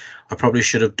exit, I probably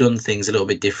should have done things a little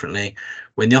bit differently.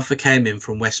 When the offer came in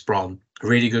from West Brom, a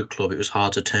really good club, it was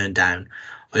hard to turn down.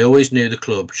 I always knew the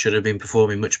club should have been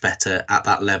performing much better at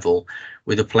that level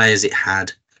with the players it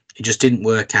had. It just didn't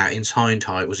work out. In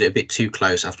hindsight, was it a bit too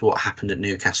close after what happened at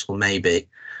Newcastle? Maybe.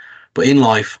 But in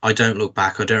life, I don't look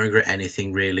back. I don't regret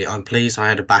anything, really. I'm pleased I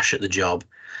had a bash at the job.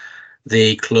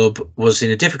 The club was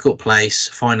in a difficult place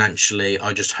financially.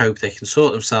 I just hope they can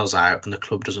sort themselves out and the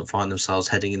club doesn't find themselves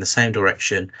heading in the same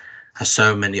direction as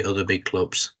so many other big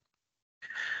clubs.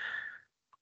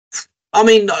 I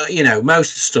mean, most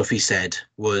of the stuff he said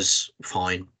was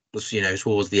fine. Was,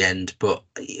 towards the end, but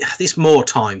this more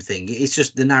time thing, it's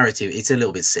just the narrative. It's a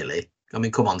little bit silly. I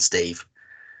mean, come on, Steve.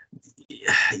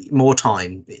 More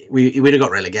time. We'd have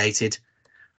got relegated.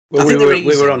 Well,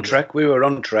 we were on track. We were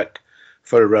on track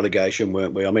for a relegation,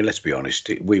 weren't we? I mean, let's be honest.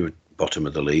 We were bottom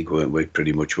of the league, weren't we?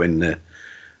 Pretty much when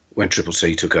Triple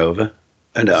C took over.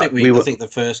 And I think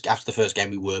after the first game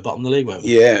we were bottom of the league, weren't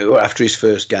we? Yeah, well, after his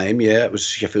first game, it was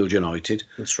Sheffield United.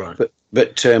 That's right.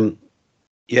 But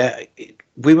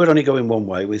we were only going one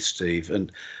way with Steve,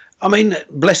 and I mean,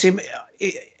 bless him.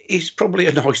 He's probably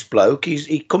a nice bloke.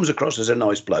 He comes across as a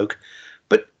nice bloke,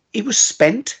 but he was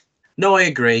spent. No, I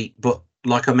agree, but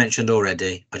like I mentioned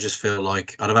already, I just feel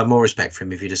like I'd have had more respect for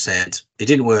him if he'd have said it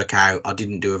didn't work out. I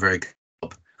didn't do a very good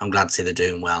job. I'm glad to see they're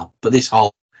doing well, but this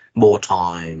whole more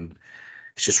time,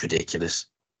 it's just ridiculous.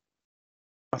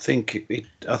 I think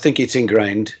it's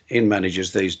ingrained in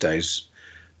managers these days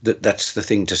that's the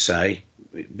thing to say,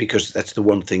 because that's the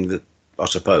one thing that I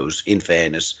suppose, in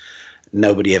fairness,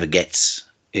 nobody ever gets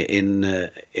in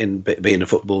being a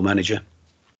football manager.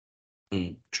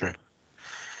 True.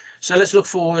 So let's look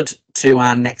forward to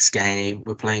our next game.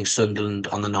 We're playing Sunderland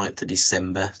on the 9th of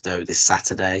December, though this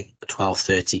Saturday,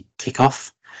 12:30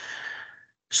 kickoff.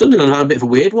 Sunderland have had a bit of a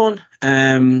weird one.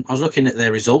 I was looking at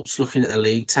their results, looking at the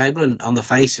league table, and on the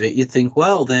face of it, you'd think,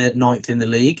 well, they're 9th in the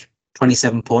league,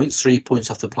 27 points, 3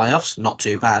 points off the playoffs, not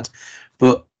too bad.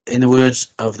 But in the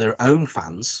words of their own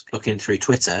fans, looking through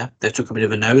Twitter, they took a bit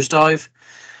of a nosedive.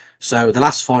 So the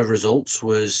last 5 results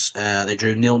was they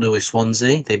drew 0-0 with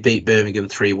Swansea. They beat Birmingham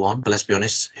 3-1, but let's be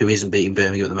honest, who isn't beating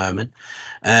Birmingham at the moment?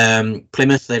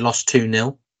 Plymouth, they lost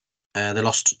 2-0. They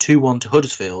lost 2-1 to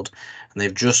Huddersfield, and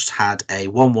they've just had a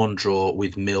 1-1 draw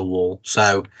with Millwall.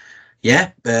 So,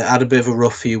 had a bit of a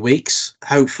rough few weeks.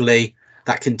 Hopefully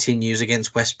that continues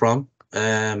against West Brom,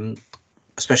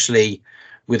 especially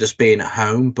with us being at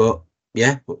home. But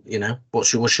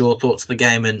what's your thoughts of the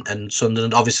game and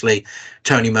Sunderland? Obviously,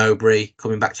 Tony Mowbray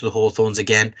coming back to the Hawthorns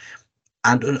again,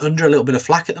 and under a little bit of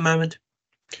flack at the moment.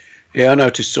 Yeah, I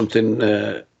noticed something.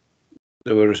 There's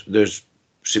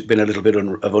been a little bit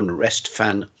of unrest,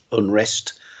 fan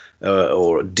unrest,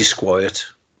 or disquiet.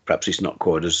 Perhaps it's not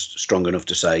quite as strong enough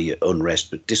to say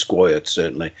unrest, but disquiet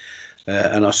certainly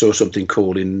and I saw something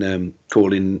calling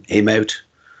him out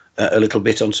a little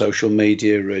bit on social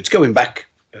media. It's going back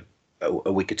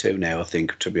a week or two now, I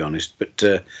think, to be honest. But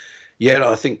yeah,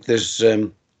 I think there's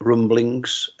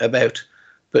rumblings about.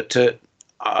 But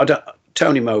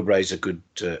Tony Mowbray's a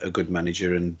good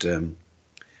manager, and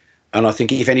I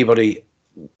think if anybody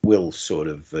will sort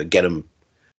of get them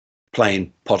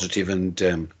playing positive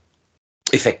and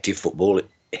effective football,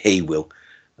 he will.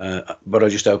 But I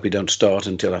just hope he don't start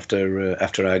until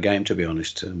after our game, to be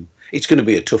honest. It's going to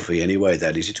be a toughie anyway,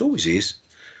 that is. It always is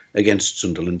against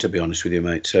Sunderland, to be honest with you,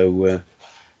 mate. So,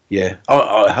 yeah,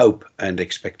 I hope and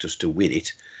expect us to win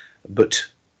it. But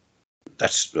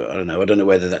that's, I don't know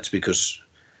whether that's because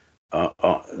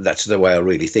that's the way I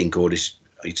really think, or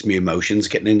it's my emotions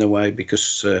getting in the way,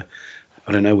 because,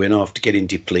 I don't know, we're now after getting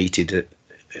depleted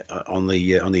on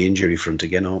the injury front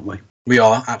again, aren't we? We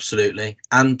are, absolutely.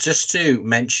 And just to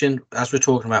mention, as we're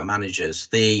talking about managers,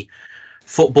 the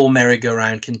football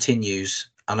merry-go-round continues.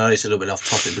 I know it's a little bit off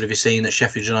topic, but have you seen that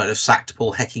Sheffield United have sacked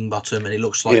Paul Heckingbottom, and it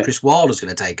looks like Chris Wilder's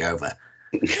going to take over?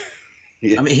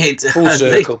 Yeah. I mean, it's full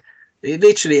circle.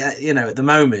 Literally, at the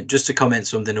moment, just to comment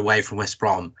something away from West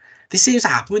Brom, this seems to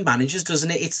happen with managers, doesn't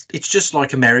it? It's just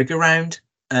like a merry-go-round.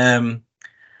 It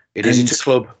is. It's a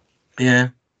club. Yeah,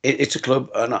 it's a club,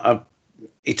 and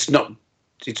it's not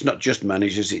just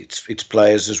managers. It's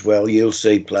players as well. You'll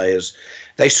see players.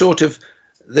 There's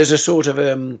a sort of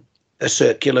a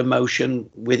circular motion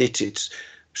with it. It's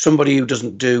somebody who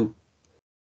doesn't do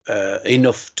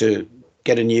enough to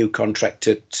get a new contract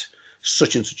at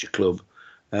such and such a club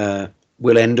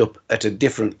will end up at a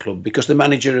different club, because the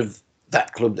manager of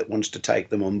that club that wants to take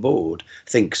them on board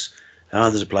thinks,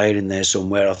 there's a player in there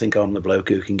somewhere. I think I'm the bloke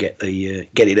who can get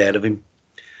it out of him.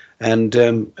 And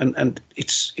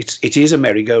it is a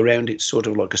merry-go-round. It's sort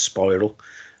of like a spiral.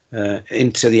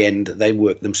 Into the end, they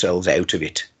work themselves out of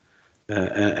it,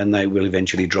 and they will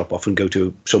eventually drop off and go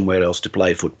to somewhere else to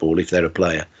play football if they're a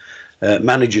player.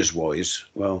 Managers-wise,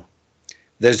 well,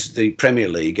 there's the Premier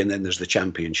League and then there's the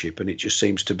Championship, and it just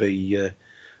seems to be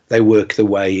they work their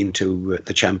way into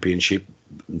the Championship,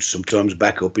 sometimes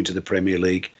back up into the Premier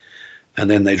League, and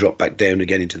then they drop back down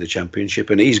again into the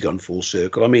Championship. And he's gone full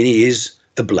circle. I mean, he is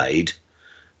the Blade,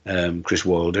 Chris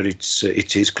Wilder. It's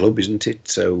his club, isn't it?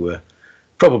 So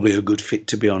probably a good fit,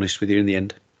 to be honest with you, in the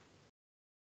end.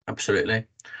 Absolutely.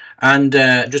 And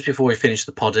just before we finish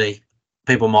the poddy,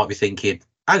 people might be thinking,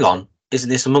 hang on, isn't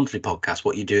this a monthly podcast?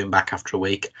 What are you doing back after a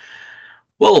week?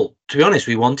 Well, to be honest,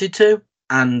 we wanted to,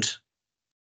 and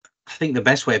I think the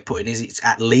best way of putting it is it's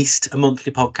at least a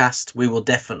monthly podcast. We will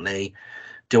definitely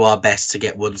do our best to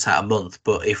get once out a month,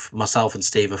 but if myself and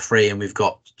Steve are free and we've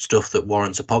got stuff that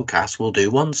warrants a podcast, we'll do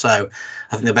one. So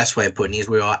I think the best way of putting it is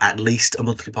we are at least a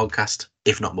monthly podcast,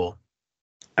 if not more.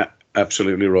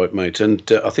 Absolutely right, mate. And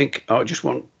I think I just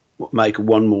want to make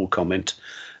one more comment,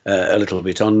 a little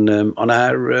bit on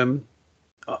our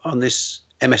on this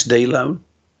MSD loan.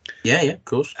 Yeah, of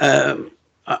course.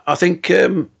 I think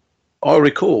I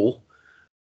recall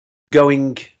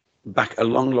going back a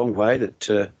long, long way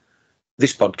that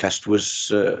this podcast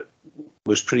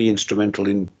was pretty instrumental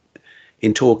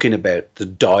in talking about the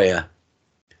dire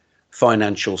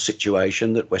financial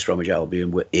situation that West Bromwich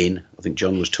Albion were in. I think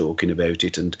John was talking about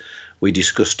it, and we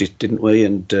discussed it, didn't we?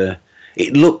 And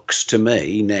it looks to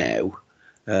me now,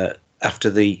 after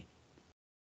the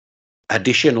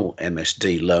additional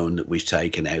MSD loan that we've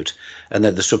taken out, and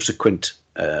then the subsequent,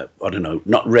 I don't know,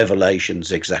 not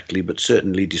revelations exactly, but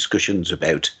certainly discussions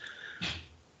about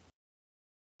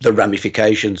the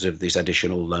ramifications of this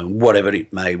additional loan, whatever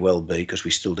it may well be, because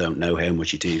we still don't know how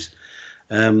much it is.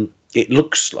 It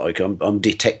looks like I'm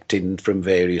detecting from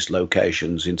various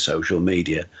locations in social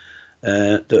media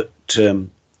that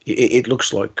it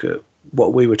looks like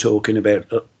what we were talking about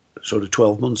sort of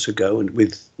 12 months ago, and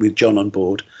with John on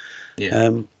board.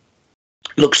 Yeah.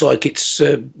 Looks like it's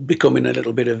becoming a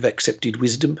little bit of accepted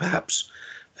wisdom, perhaps,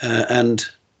 and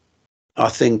I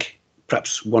think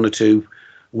perhaps one or two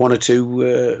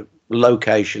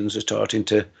locations are starting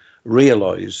to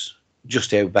realise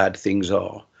just how bad things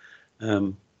are,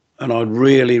 and I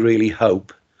really, really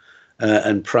hope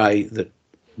and pray that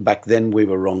back then we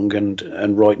were wrong,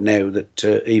 and right now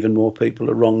that even more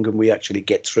people are wrong, and we actually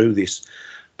get through this.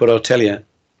 But I'll tell you,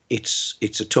 it's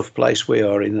a tough place we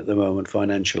are in at the moment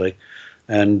financially,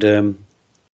 and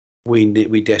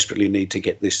we desperately need to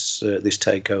get this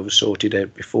takeover sorted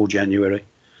out before January,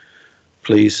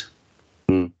 please.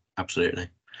 Absolutely.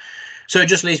 So it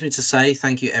just leaves me to say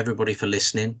thank you everybody for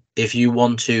listening. If you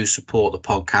want to support the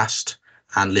podcast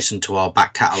and listen to our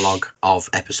back catalogue of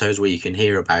episodes where you can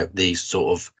hear about these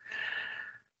sort of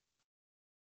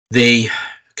the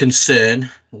concern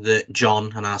that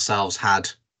John and ourselves had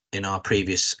in our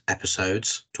previous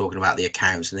episodes, talking about the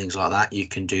accounts and things like that, you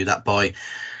can do that by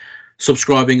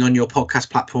subscribing on your podcast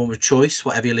platform of choice,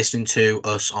 whatever you're listening to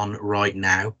us on right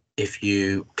now. If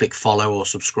you click follow or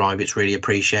subscribe, it's really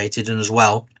appreciated. And as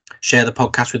well, share the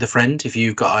podcast with a friend. If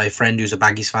you've got a friend who's a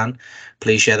Baggies fan,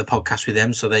 please share the podcast with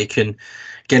them so they can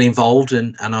get involved.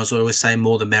 And as I always say,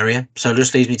 more the merrier. So it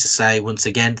just leaves me to say once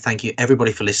again, thank you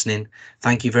everybody for listening.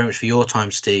 Thank you very much for your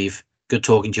time, Steve. Good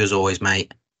talking to you as always,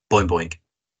 mate. Boing, boing.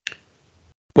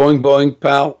 Boing, boing,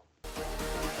 pal.